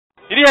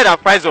you heard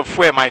that price of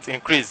fuel might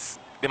increase?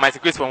 They might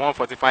increase from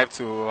 145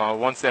 to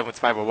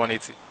 175 or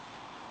 180.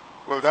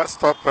 Will that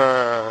stop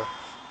the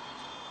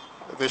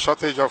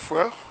shortage of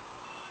fuel?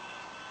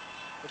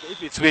 Okay,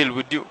 if it will,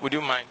 would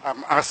you mind?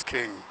 I'm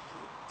asking,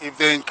 if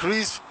they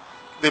increase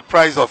the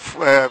price of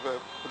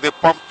the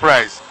pump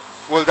price,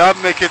 will that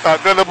make it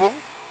available?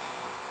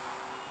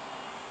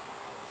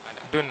 I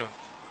don't know.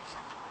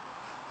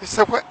 It's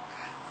a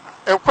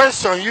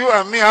question you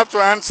and me have to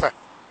answer.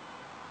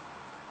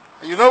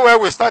 You know where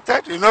we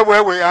started? You know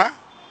where we are?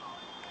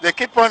 They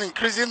keep on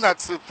increasing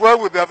that fuel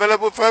will be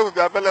available, fuel will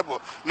be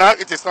available. Now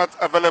it is not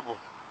available.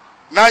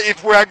 Now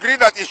if we agree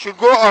that it should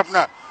go up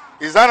now,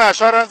 is that an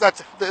assurance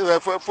that the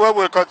fuel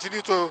will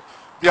continue to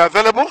be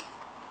available?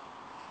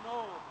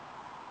 No.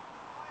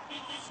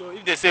 So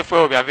if they say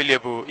fuel will be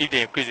available, if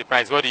they increase the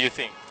price, what do you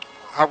think?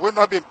 Have we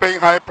not been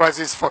paying high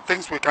prices for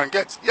things we can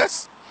get?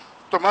 Yes.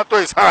 Tomato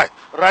is high,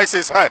 rice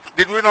is high.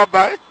 Did we not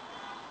buy?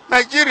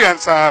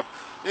 Nigerians are,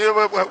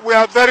 we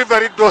are very,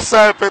 very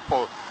docile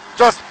people.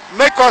 Just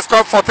make us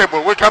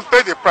comfortable. We can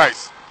pay the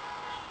price.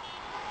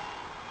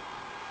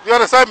 You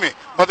understand me?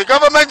 But the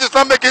government is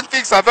not making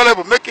things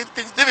available, making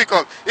things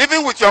difficult.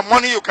 Even with your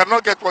money, you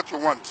cannot get what you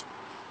want.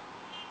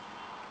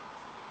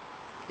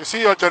 You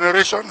see your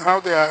generation, how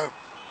they are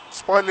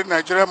spoiling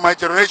Nigeria. My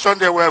generation,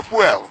 they were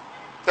fuel.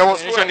 There was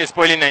Generation is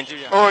spoiling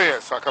Nigeria. Oh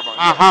yes, come on.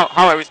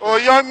 How are we? Oh,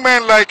 young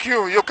men like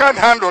you can't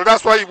handle.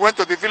 That's why you went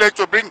to the village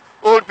to bring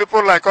old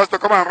people like us to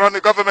come and run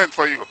the government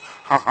for you.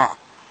 I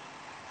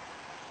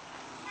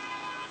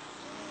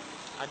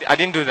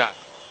didn't do that.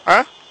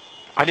 Huh?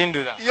 I didn't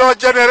do that. Your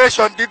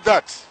generation did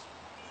that.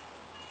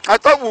 I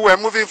thought we were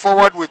moving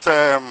forward with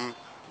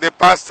the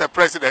past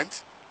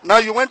president. Now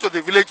you went to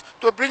the village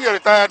to bring a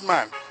retired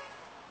man.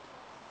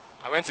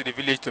 I went to the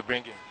village to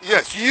bring him.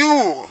 Yes,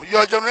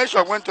 your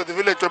generation went to the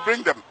village to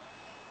bring them.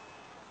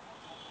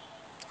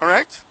 All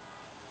right?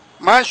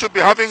 Man should be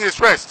having his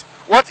rest.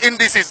 What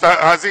indices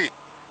has he?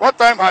 What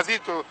time has he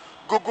to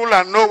Google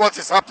and know what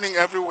is happening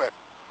everywhere?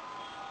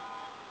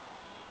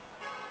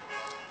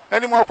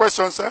 Any more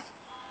questions, sir?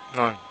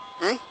 None.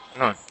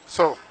 None.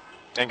 So,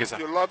 thank you, sir.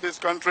 If you love this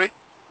country,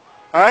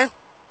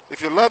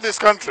 if you love this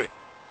country,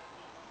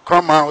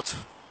 come out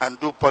and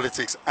do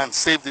politics and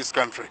save this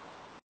country.